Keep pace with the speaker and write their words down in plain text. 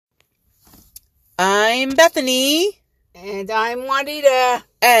I'm Bethany. And I'm Juanita.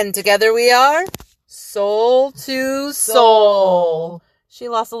 And together we are Soul to Soul. She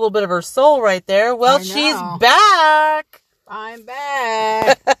lost a little bit of her soul right there. Well, she's back. I'm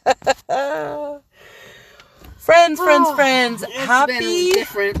back. Friends. Happy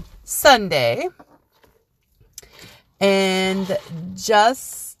different Sunday. And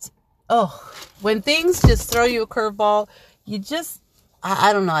when things just throw you a curveball,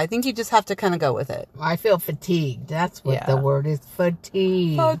 I don't know. I think you just have to kind of go with it. I feel fatigued. That's what the word is.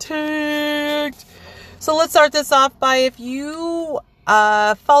 Fatigued. So let's start this off by, if you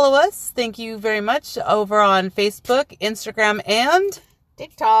follow us, thank you very much, over on Facebook, Instagram, and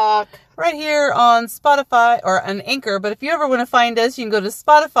TikTok. Right here on Spotify or on Anchor. But if you ever want to find us, you can go to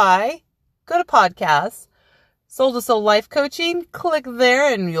Spotify, go to podcasts, Soul to Soul Life Coaching, click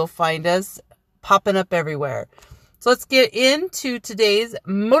there, and you'll find us popping up everywhere. So let's get into today's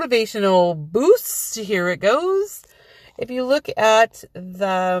motivational boost. Here it goes. If you look at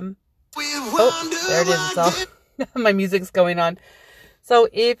there it is. It's all, my music's going on. So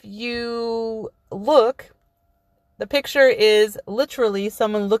if you look, the picture is literally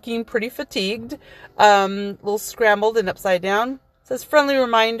someone looking pretty fatigued, a little scrambled and upside down. It says, friendly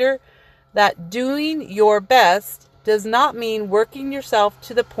reminder that doing your best does not mean working yourself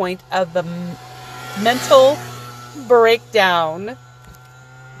to the point of the mental breakdown.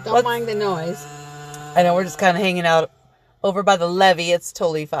 Don't mind the noise. I know, we're just kind of hanging out over by the levee. It's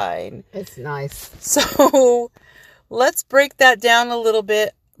totally fine. It's nice. So let's break that down a little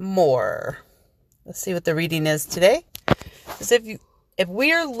bit more. Let's see what the reading is today. Because if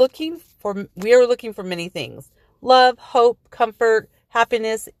we are looking for many things: love, hope, comfort,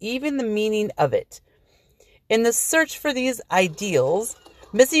 happiness, even the meaning of it. In the search for these ideals,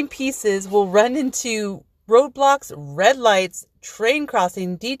 missing pieces will run into roadblocks, red lights, train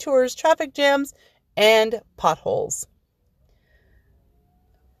crossing, detours, traffic jams, and potholes.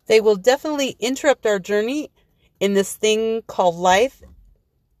 They will definitely interrupt our journey in this thing called life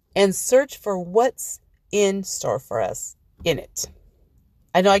and search for what's in store for us in it.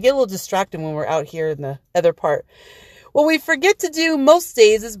 I know I get a little distracted when we're out here in the other part. What we forget to do most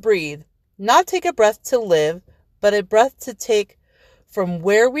days is breathe. Not take a breath to live, but a breath to take from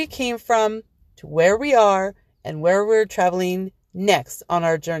where we came from to where we are and where we're traveling next on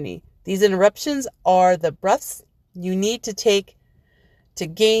our journey. These interruptions are the breaths you need to take to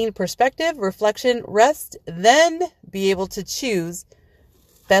gain perspective, reflection, rest, then be able to choose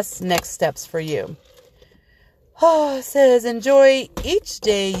best next steps for you. It says, enjoy each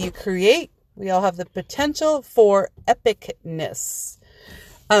day you create. We all have the potential for epicness.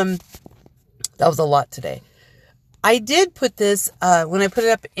 That was a lot today. I did put this, when I put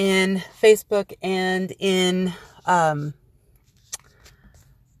it up in Facebook and in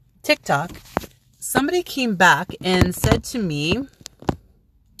TikTok, somebody came back and said to me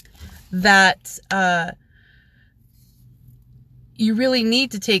that you really need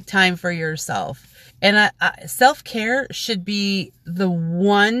to take time for yourself. And self-care should be the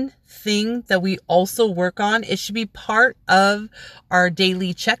one thing that we also work on. It should be part of our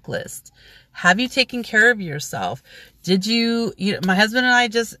daily checklist. Have you taken care of yourself? Did you my husband and I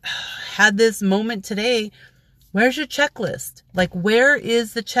just had this moment today. Where's your checklist? Like, where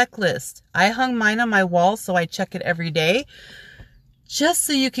is the checklist? I hung mine on my wall, so I check it every day. Just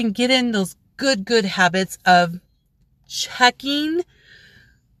so you can get in those good habits of checking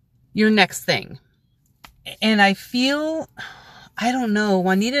your next thing. And I feel, I don't know,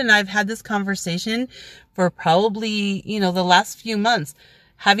 Juanita and I have had this conversation for probably, the last few months.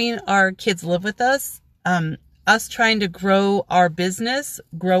 Having our kids live with us, us trying to grow our business,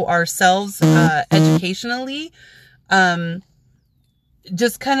 grow ourselves educationally,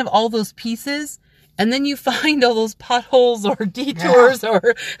 just kind of all those pieces. And then you find all those potholes or detours or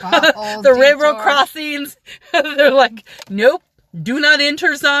the railroad crossings. They're like, nope, do not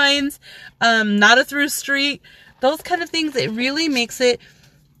enter signs, not a through street. Those kind of things, it really makes it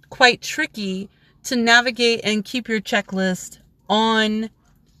quite tricky to navigate and keep your checklist on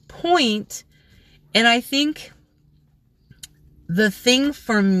point. And I think the thing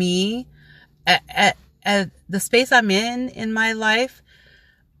for me at the space I'm in my life,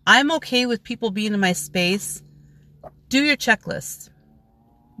 I'm okay with people being in my space. Do your checklist,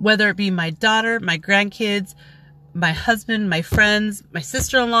 whether it be my daughter, my grandkids, my husband, my friends, my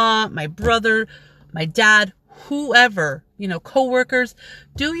sister-in-law, my brother, my dad, whoever, coworkers.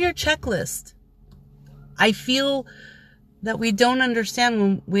 Do your checklist. I feel that we don't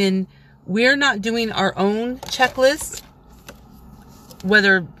understand when we're not doing our own checklist,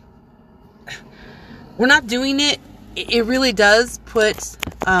 whether we're not doing it it really does put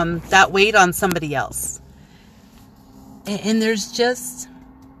that weight on somebody else. And there's just,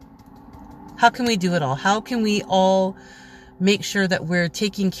 how can we do it all? How can we all make sure that we're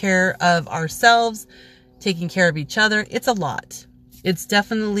taking care of ourselves, taking care of each other? It's a lot. It's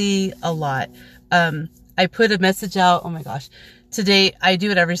definitely a lot. I put a message out, oh my gosh, today. I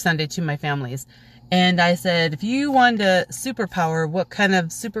do it every Sunday to my families. And I said, if you wanted a superpower, what kind of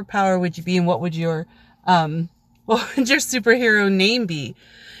superpower would you be? And what would your superhero name be?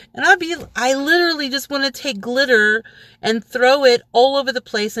 And I literally just want to take glitter and throw it all over the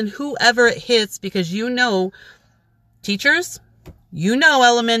place and whoever it hits, because teachers,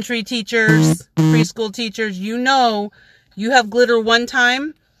 elementary teachers, preschool teachers, you have glitter one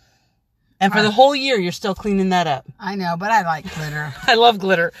time and for the whole year, you're still cleaning that up. I know, but I like glitter. I love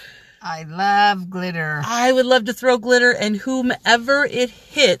glitter. I love glitter. I would love to throw glitter, and whomever it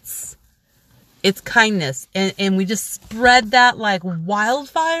hits, it's kindness. And we just spread that like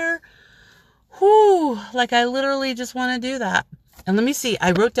wildfire. Whoo, like I literally just want to do that. And let me see.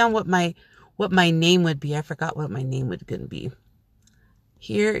 I wrote down what my name would be. I forgot what my name would gonna be.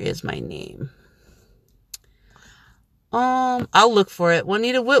 Here is my name. I'll look for it.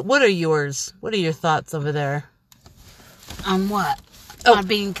 Juanita, what are yours? What are your thoughts over there? On what? Oh, on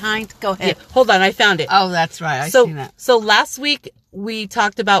being kind? Go ahead. Yeah, hold on, I found it. Oh, that's right. I seen that. So last week we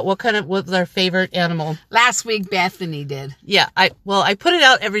talked about what was our favorite animal. Last week Bethany did. Yeah, I put it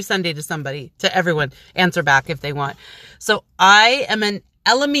out every Sunday to everyone. Answer back if they want. So I am an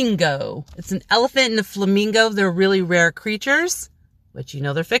elemingo. It's an elephant and a flamingo. They're really rare creatures, which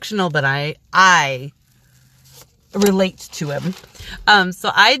they're fictional, but I relate to them.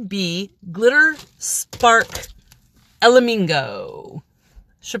 So I'd be Glitter Spark Elemingo.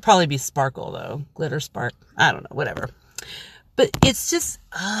 Should probably be Sparkle though. Glitter Spark. I don't know, whatever. But it's just,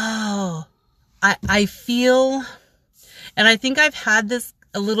 I feel, and I think I've had this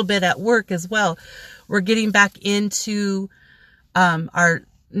a little bit at work as well. We're getting back into our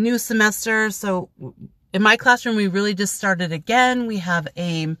new semester. So in my classroom, we really just started again. We have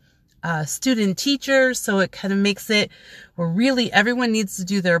a student teacher. So it kind of makes it where really everyone needs to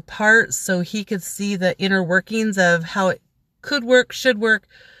do their part so he could see the inner workings of how it could work, should work.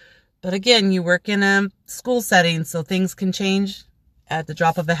 But again, you work in a school setting, so things can change at the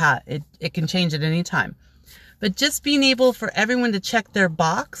drop of a hat. It can change at any time. But just being able for everyone to check their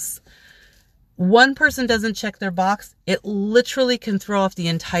box, one person doesn't check their box, it literally can throw off the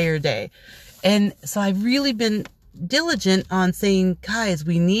entire day. And so I've really been diligent on saying, guys,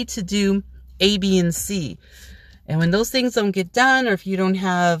 we need to do A, B, and C. And when those things don't get done, or if you don't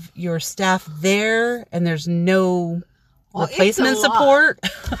have your staff there and there's no replacement support.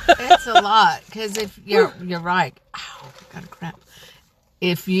 It's a lot. Because if you're right. Ow, I got a cramp.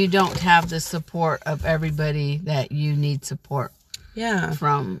 If you don't have the support of everybody that you need support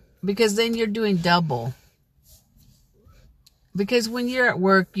from, because then you're doing double. Because when you're at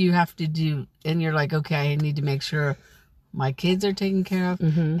work, you have to do, and you're like, okay, I need to make sure my kids are taken care of,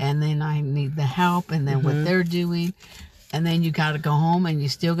 and then I need the help, and then what they're doing, and then you got to go home, and you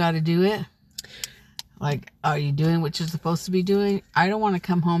still got to do it. Like, are you doing what you're supposed to be doing? I don't want to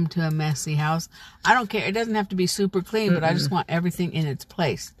come home to a messy house. I don't care. It doesn't have to be super clean, but I just want everything in its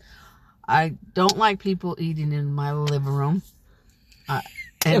place. I don't like people eating in my living room.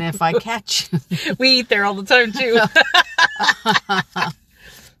 And if I catch you... We eat there all the time, too.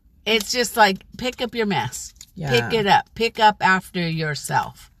 It's just like, pick up your mess. Yeah. Pick it up. Pick up after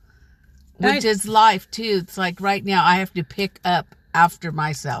yourself. Which is life, too. It's like right now, I have to pick up after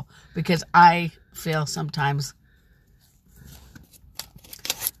myself. Because I feel sometimes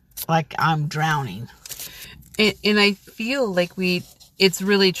like I'm drowning. And I feel like it's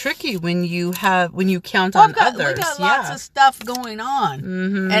really tricky when you count on others. We got lots of stuff going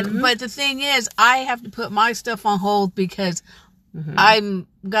on. But the thing is, I have to put my stuff on hold because I'm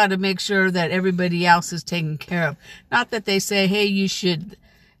got to make sure that everybody else is taken care of. Not that they say, hey, you should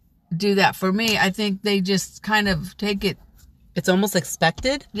do that for me. I think they just kind of take it. It's almost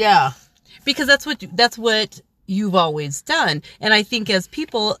expected. Yeah. Because that's what you've always done. And I think as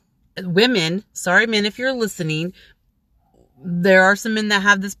people, women, sorry men if you're listening, there are some men that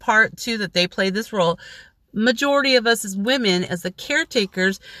have this part too, that they play this role. Majority of us as women, as the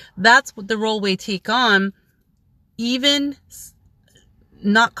caretakers, that's what the role we take on, even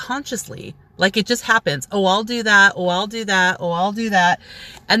not consciously. Like it just happens. Oh, I'll do that. Oh, I'll do that. Oh, I'll do that.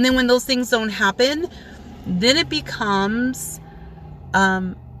 And then when those things don't happen, then it becomes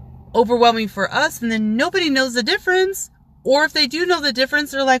overwhelming for us. And then nobody knows the difference. Or if they do know the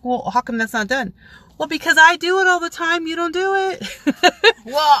difference, they're like, well, how come that's not done? Well, because I do it all the time. You don't do it.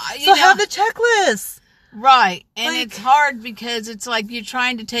 Well, so have the checklist. Right. And it's hard because it's like you're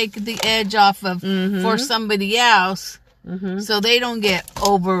trying to take the edge off of for somebody else so they don't get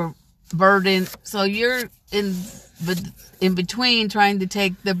overburdened. So you're in between trying to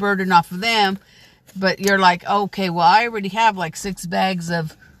take the burden off of them. But you're like, okay, well, I already have like 6 bags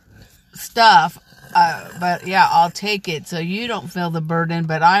of stuff. But yeah, I'll take it. So you don't feel the burden,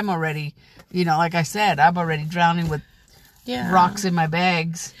 but I'm already, like I said, I'm already drowning with rocks in my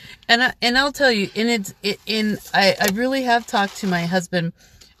bags. And I'll tell you, I really have talked to my husband.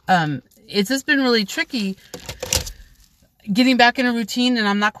 It's just been really tricky getting back in a routine, and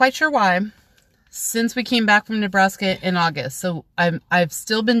I'm not quite sure why, since we came back from Nebraska in August. So I've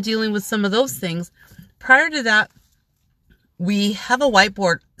still been dealing with some of those things. Prior to that, we have a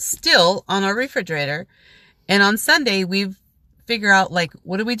whiteboard still on our refrigerator. And on Sunday, we figure out, like,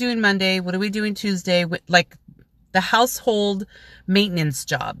 what are we doing Monday? What are we doing Tuesday? Like, the household maintenance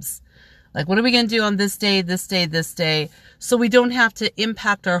jobs. Like, what are we going to do on this day, this day, this day? So we don't have to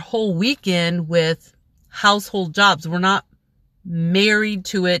impact our whole weekend with household jobs. We're not married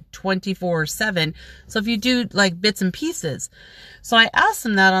to it 24/7. So if you do like bits and pieces. So I asked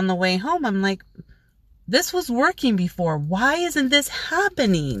him that on the way home. I'm like, this was working before. Why isn't this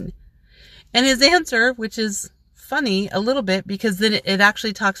happening? And his answer, which is funny a little bit, because then it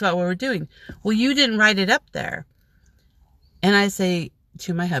actually talks about what we're doing. Well, you didn't write it up there. And I say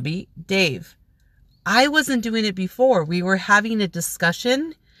to my hubby, Dave, I wasn't doing it before. We were having a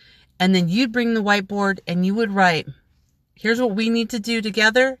discussion, and then you'd bring the whiteboard and you would write, here's what we need to do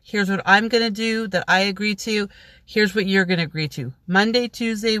together. Here's what I'm going to do that I agree to. Here's what you're going to agree to. Monday,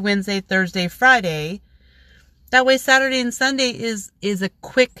 Tuesday, Wednesday, Thursday, Friday. That way Saturday and Sunday is a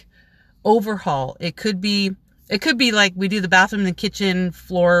quick overhaul. It could be like we do the bathroom and the kitchen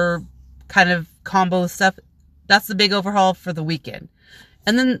floor kind of combo stuff. That's the big overhaul for the weekend.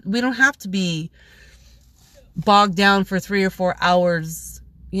 And then we don't have to be bogged down for 3 or 4 hours,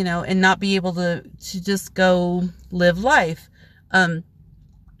 and not be able to just go live life.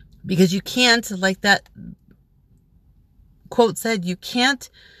 Because you can't, like that quote said, you can't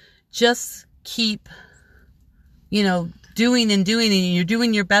just keep, doing and you're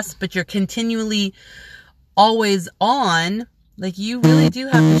doing your best, but you're continually always on. Like, you really do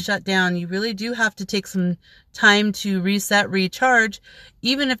have to shut down. You really do have to take some time to reset, recharge,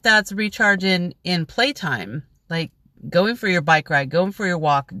 even if that's recharge in playtime, like going for your bike ride, going for your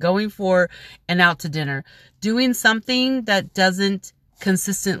walk, going for an out to dinner, doing something that doesn't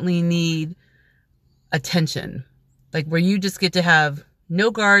consistently need attention, like where you just get to have no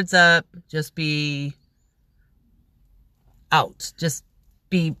guards up, just be out, just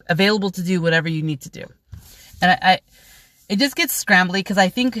be available to do whatever you need to do. And it just gets scrambly because I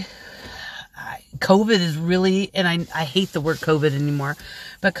think COVID is really, and I hate the word COVID anymore,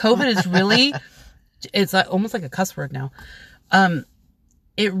 but COVID is really, it's like, almost like a cuss word now.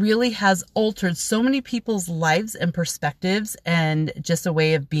 It really has altered so many people's lives and perspectives and just a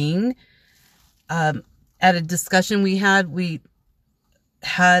way of being. At a discussion we had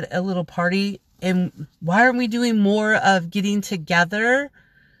a little party, and why aren't we doing more of getting together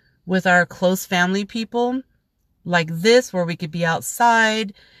with our close family people like this, where we could be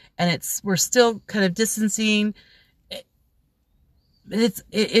outside and we're still kind of distancing.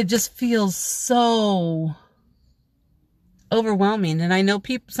 It just feels so overwhelming. And I know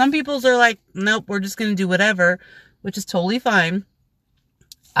some people's are like, nope, we're just going to do whatever, which is totally fine.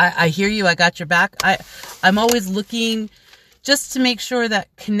 I hear you. I got your back. I'm always looking just to make sure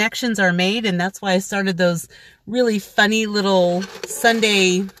that connections are made. And that's why I started those really funny little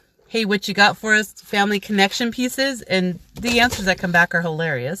Sunday, hey, what you got for us? Family connection pieces. And the answers that come back are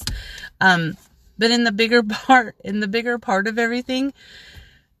hilarious. But in the bigger part of everything,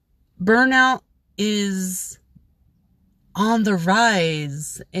 burnout is on the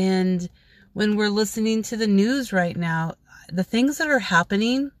rise. And when we're listening to the news right now, the things that are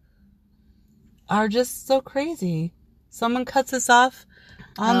happening are just so crazy. Someone cuts us off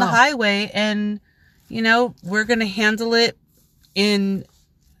on the highway, and, we're going to handle it in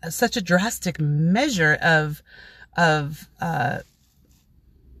such a drastic measure of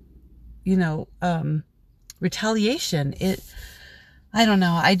retaliation. I don't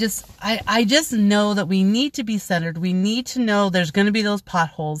know. I just know that we need to be centered. We need to know there's going to be those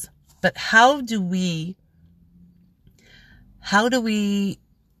potholes, but how do we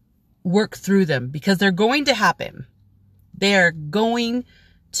work through them? Because they're going to happen. They are going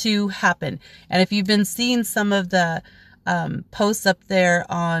to happen. And if you've been seeing some of the posts up there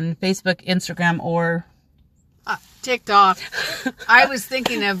on Facebook, Instagram, or TikTok, I was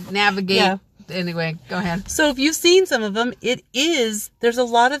thinking of Navigate anyway, go ahead. So if you've seen some of them, there's a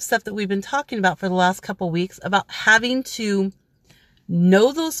lot of stuff that we've been talking about for the last couple of weeks about having to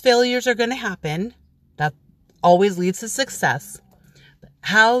know those failures are going to happen. That always leads to success. But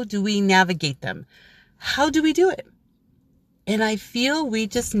how do we navigate them? How do we do it? And I feel we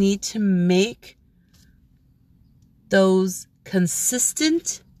just need to make those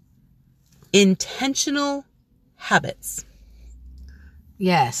consistent, intentional habits.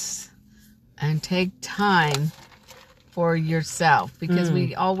 Yes. And take time for yourself, because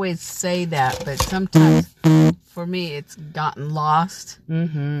we always say that, but sometimes for me it's gotten lost.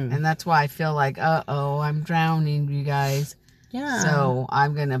 And that's why I feel like, I'm drowning, you guys. Yeah. So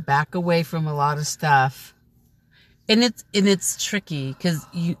I'm going to back away from a lot of stuff. And it's tricky because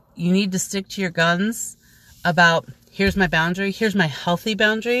you need to stick to your guns about, here's my boundary, here's my healthy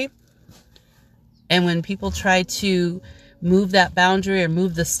boundary. And when people try to move that boundary or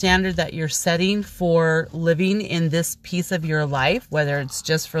move the standard that you're setting for living in this piece of your life, whether it's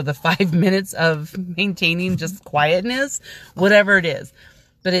just for the 5 minutes of maintaining just quietness, whatever it is,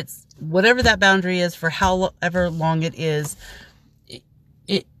 but it's whatever that boundary is for however long it is,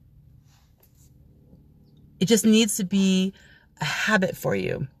 it just needs to be a habit for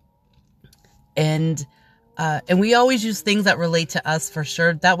you. And we always use things that relate to us for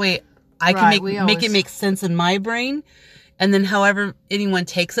sure. That way I can make it make sense in my brain. And then however anyone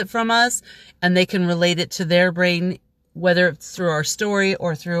takes it from us and they can relate it to their brain, whether it's through our story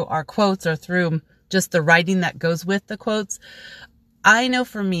or through our quotes or through just the writing that goes with the quotes. I know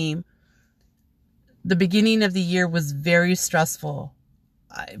for me, the beginning of the year was very stressful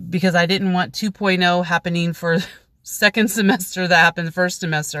because I didn't want 2.0 happening for second semester that happened first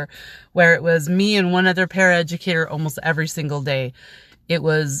semester, where it was me and one other paraeducator almost every single day. It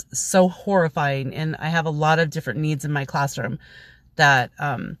was so horrifying. And I have a lot of different needs in my classroom that,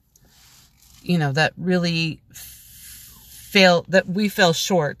 that really that we fell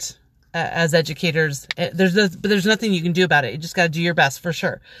short as educators. There's nothing you can do about it. You just got to do your best for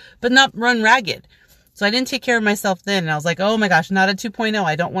sure, but not run ragged. So I didn't take care of myself then. And I was like, oh my gosh, not a 2.0.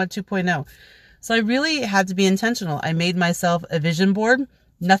 I don't want 2.0. So I really had to be intentional. I made myself a vision board,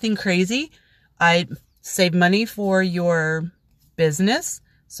 nothing crazy. I saved money for your business.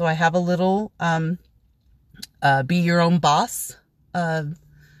 So I have a little, be your own boss,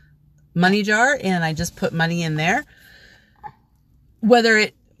 money jar. And I just put money in there,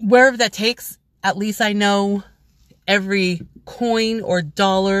 wherever that takes. At least I know every coin or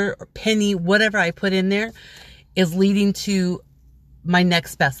dollar or penny, whatever I put in there is leading to my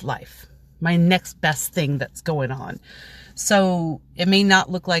next best life, my next best thing that's going on. So it may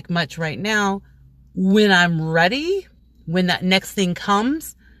not look like much right now. When I'm ready, when that next thing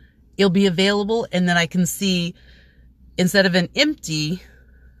comes, it'll be available. And then I can see, instead of an empty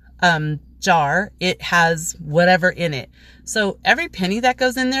jar, it has whatever in it. So every penny that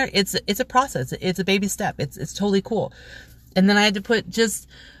goes in there, it's a process. It's a baby step. It's totally cool. And then I had to put just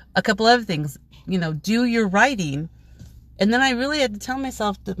a couple other things, do your writing. And then I really had to tell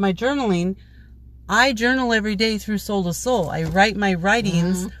myself that my journaling, I journal every day through Soul to Soul. I write my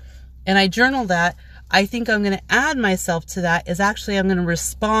writings and I journal that. I think I'm going to add myself to that is actually I'm going to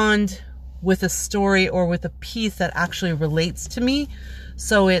respond with a story or with a piece that actually relates to me.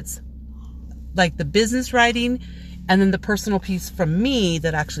 So it's like the business writing and then the personal piece from me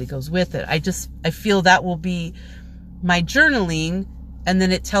that actually goes with it. I feel that will be my journaling, and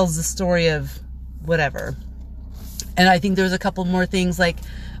then it tells the story of whatever. And I think there's a couple more things like,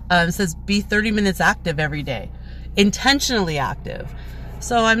 it says be 30 minutes active every day, intentionally active.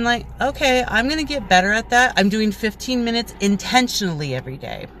 So I'm like, okay, I'm going to get better at that. I'm doing 15 minutes intentionally every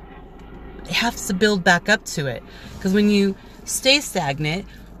day. It has to build back up to it. Because when you stay stagnant,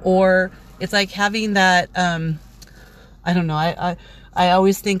 or it's like having that, I don't know, I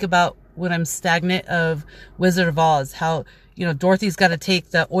always think about when I'm stagnant of Wizard of Oz, how, Dorothy's got to take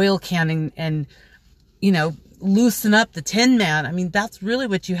the oil can and loosen up the Tin Man. I mean, that's really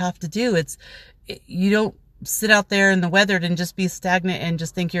what you have to do. You don't sit out there in the weather and just be stagnant and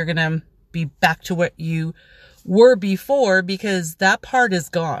just think you're going to be back to what you were before, because that part is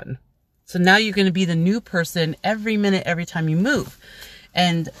gone. So now you're going to be the new person every minute, every time you move.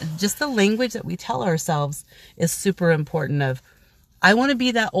 And just the language that we tell ourselves is super important. I want to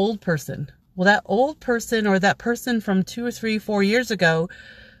be that old person. Well, that old person or that person from 2 or 3, 4 years ago,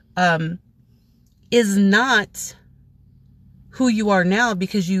 is not who you are now,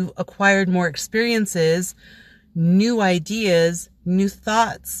 because you've acquired more experiences, new ideas, new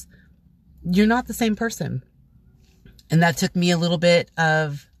thoughts. You're not the same person. And that took me a little bit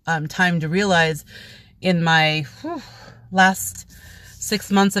of time to realize in my last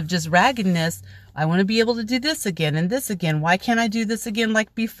 6 months of just raggedness, I want to be able to do this again and this again. Why can't I do this again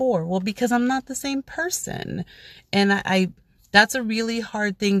like before? Well, because I'm not the same person. And I that's a really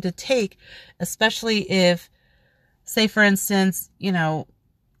hard thing to take, especially if, say, for instance, you know,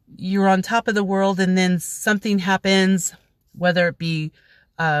 you're on top of the world and then something happens, whether it be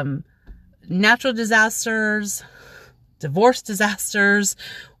natural disasters, divorce disasters,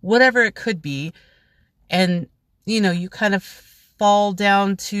 whatever it could be. And, you know, you kind of fall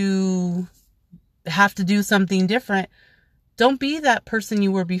down to have to do something different. Don't be that person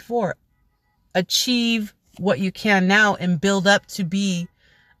you were before. Achieve what you can now and build up to be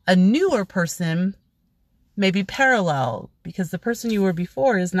a newer person, maybe parallel, because the person you were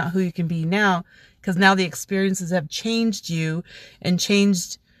before is not who you can be now, because now the experiences have changed you and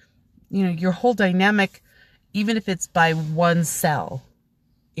changed, you know, your whole dynamic, even if it's by one cell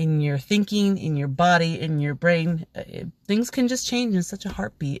in your thinking, in your body, in your brain. Things can just change in such a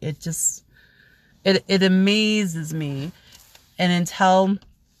heartbeat. It amazes me. And until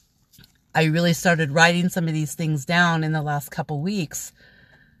I really started writing some of these things down in the last couple weeks,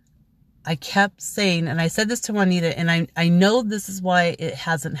 I kept saying, and I said this to Juanita, and I know this is why it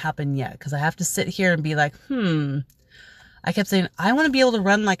hasn't happened yet, because I have to sit here and be like, I kept saying, I want to be able to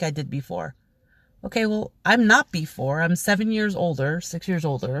run like I did before. Okay, well, I'm not before. I'm 6 years older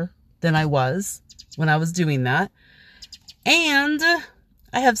than I was when I was doing that. And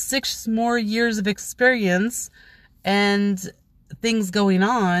I have 6 more years of experience and things going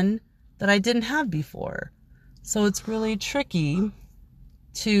on that I didn't have before. So it's really tricky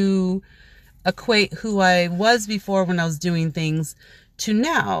to equate who I was before when I was doing things to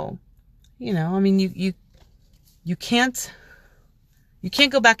now. You know, I mean, you can't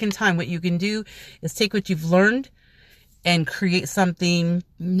go back in time. What you can do is take what you've learned and create something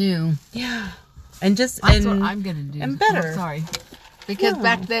new. Yeah. And just, that's what I'm going to do. And better. Oh, sorry. Because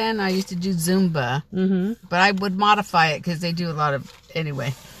back then I used to do Zumba, but I would modify it because they do a lot of,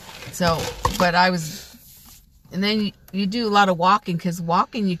 anyway. So, but I was, and then you do a lot of walking, because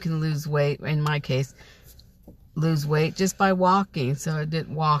walking you can lose weight, in my case, lose weight just by walking. So I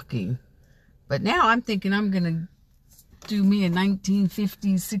did walking. But now I'm thinking I'm going to do me a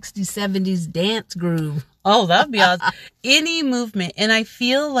 1950s, 60s, 70s dance groove. Oh, that'd be awesome. Any movement. And I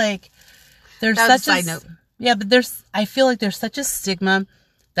feel like there's That's such a side note. Yeah, but I feel like there's such a stigma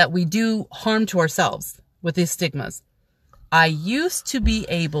that we do harm to ourselves with these stigmas. I used to be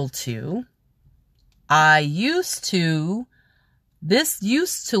able to. This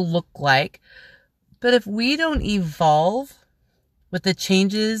used to look like. But if we don't evolve with the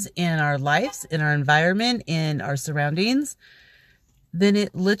changes in our lives, in our environment, in our surroundings, then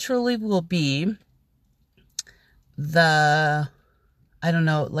it literally will be I don't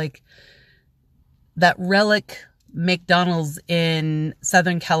know, like that relic McDonald's in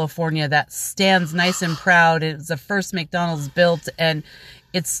Southern California that stands nice and proud. It was the first McDonald's built, and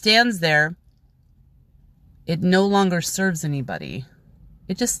it stands there. It no longer serves anybody.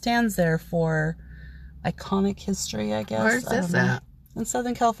 It just stands there for iconic history, I guess. Where's this at? In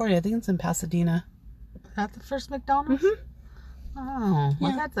Southern California. I think it's in Pasadena. Is that the first McDonald's? Oh,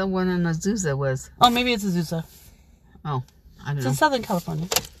 well, that's the one in Azusa was. Oh, maybe it's Azusa. Oh, I don't know. It's in Southern California.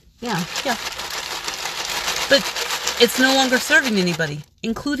 Yeah. But it's no longer serving anybody,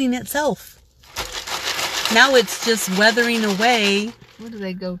 including itself. Now it's just weathering away. What, do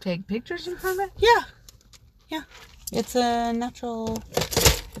they go take pictures in front of it? Yeah. It's a natural,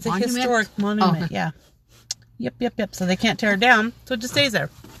 it's a historic monument. Oh. Yeah. Yep. So they can't tear it down, so it just stays there.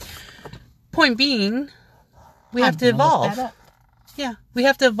 Point being, we have to evolve. Yeah, we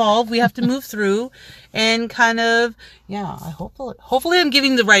have to evolve. We have to move through and kind of, hopefully I'm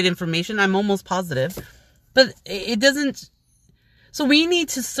giving the right information. I'm almost positive. But it doesn't, so we need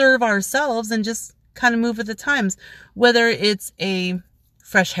to serve ourselves and just kind of move with the times. Whether it's a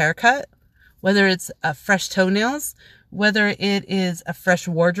fresh haircut, whether it's a fresh toenails, whether it is a fresh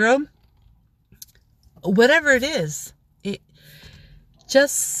wardrobe, whatever it is,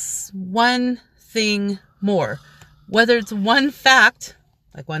 just one thing more. Whether it's one fact,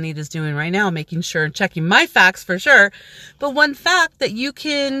 like Juanita's doing right now, making sure and checking my facts for sure, but one fact that you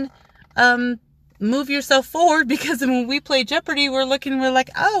can move yourself forward, because when we play Jeopardy, we're like,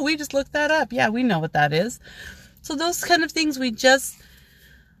 oh, we just looked that up. Yeah, we know what that is. So those kind of things, we just,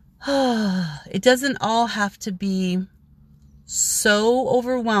 it doesn't all have to be so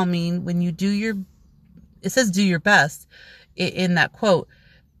overwhelming when you do it says do your best in that quote.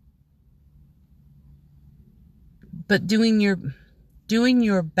 But doing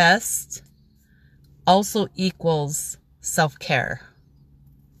your best also equals self-care.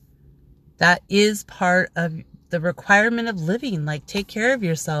 That is part of the requirement of living. Like, take care of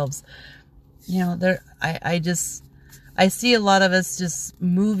yourselves. You know, I see a lot of us just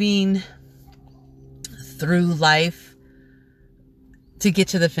moving through life to get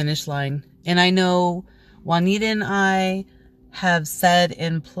to the finish line. And I know Juanita and I have said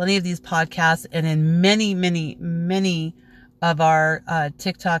in plenty of these podcasts and in many, many, many of our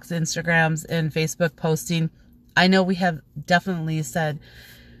TikToks, Instagrams, and Facebook posting, I know we have definitely said,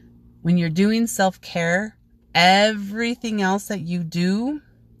 when you're doing self-care, everything else that you do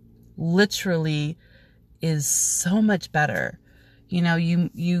literally is so much better. You know,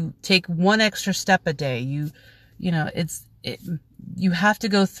 you take one extra step a day. You have to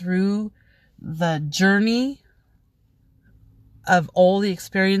go through the journey of all the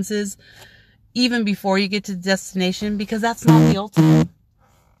experiences even before you get to the destination, because that's not the ultimate.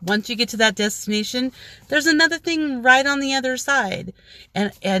 Once you get to that destination, there's another thing right on the other side.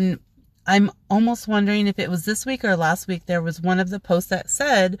 And I'm almost wondering if it was this week or last week, there was one of the posts that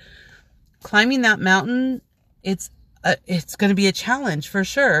said, climbing that mountain, it's going to be a challenge for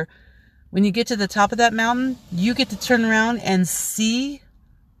sure. When you get to the top of that mountain, you get to turn around and see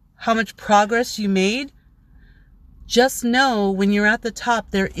how much progress you made. Just know when you're at the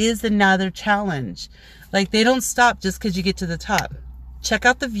top, there is another challenge. Like, they don't stop just because you get to the top. Check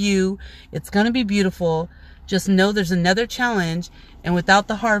out the view. It's going to be beautiful. Just know there's another challenge. And without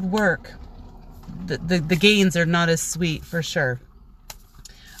the hard work, the gains are not as sweet for sure.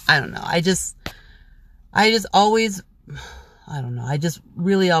 I don't know. I just always, I don't know. I just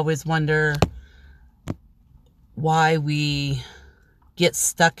really always wonder why we get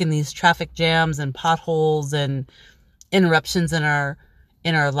stuck in these traffic jams and potholes and interruptions in our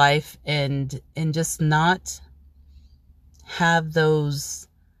life, and just not have those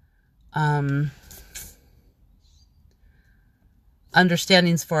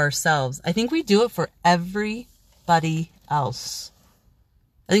understandings for ourselves. I think we do it for everybody else.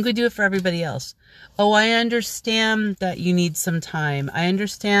 Oh, I understand that you need some time. I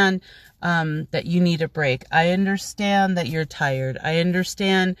understand that you need a break. I understand that you're tired. I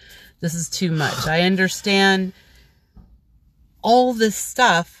understand this is too much. I understand all this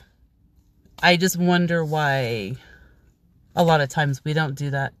stuff. I just wonder why a lot of times we don't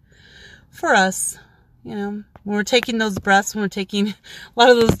do that for us. You know, when we're taking those breaths, when we're taking a lot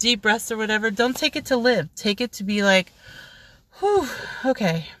of those deep breaths or whatever, don't take it to live. Take it to be like, whew,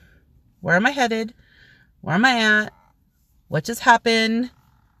 okay, where am I headed? Where am I at? What just happened?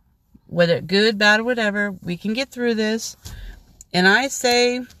 Whether good, bad, or whatever, we can get through this. And I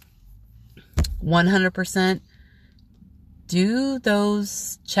say 100% do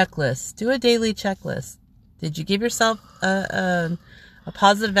those checklists. Do a daily checklist. Did you give yourself a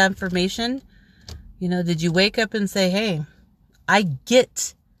positive affirmation? You know, did you wake up and say, hey, I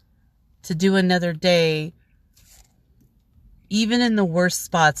get to do another day, even in the worst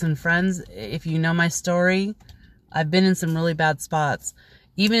spots? And friends, if you know my story, I've been in some really bad spots.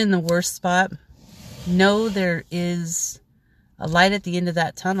 Even in the worst spot, know there is a light at the end of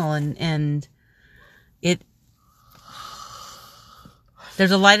that tunnel, and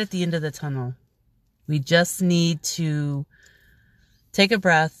there's a light at the end of the tunnel. We just need to take a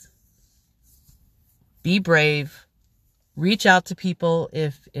breath, be brave, reach out to people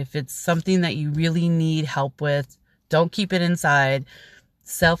if it's something that you really need help with. Don't keep it inside.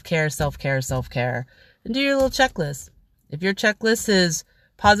 Self-care, self-care, self-care. And do your little checklist. If your checklist is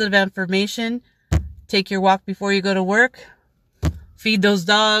positive affirmation, take your walk before you go to work, feed those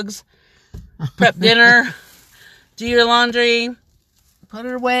dogs, prep dinner, do your laundry. Put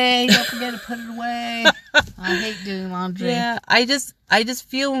it away. Don't forget to put it away. I hate doing laundry. Yeah, I just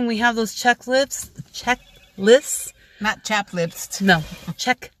feel when we have those checklists, not chap lips. No,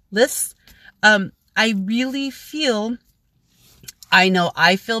 checklists. I really feel, I know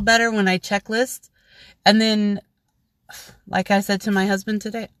I feel better when I checklist. And then, like I said to my husband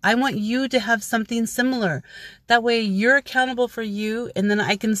today, I want you to have something similar. That way you're accountable for you, and then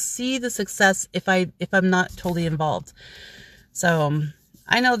I can see the success if I'm not totally involved. So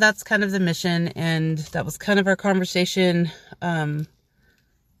I know that's kind of the mission, and that was kind of our conversation on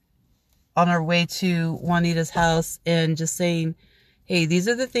our way to Juanita's house, and just saying, hey, these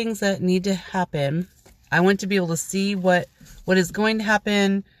are the things that need to happen. I want to be able to see what is going to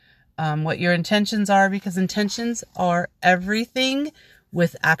happen, what your intentions are, because intentions are everything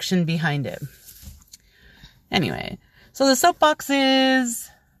with action behind it. Anyway, so the soapbox is,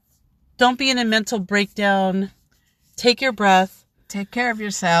 don't be in a mental breakdown. Take your breath. Take care of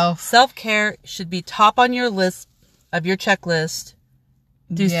yourself. Self-care should be top on your list of your checklist.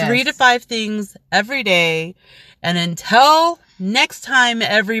 Do 3 to 5 things every day. And until next time,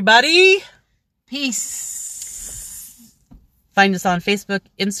 everybody. Peace. Find us on Facebook,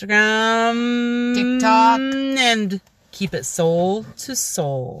 Instagram, TikTok, and keep it soul to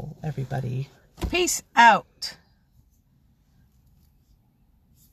soul, everybody. Peace out.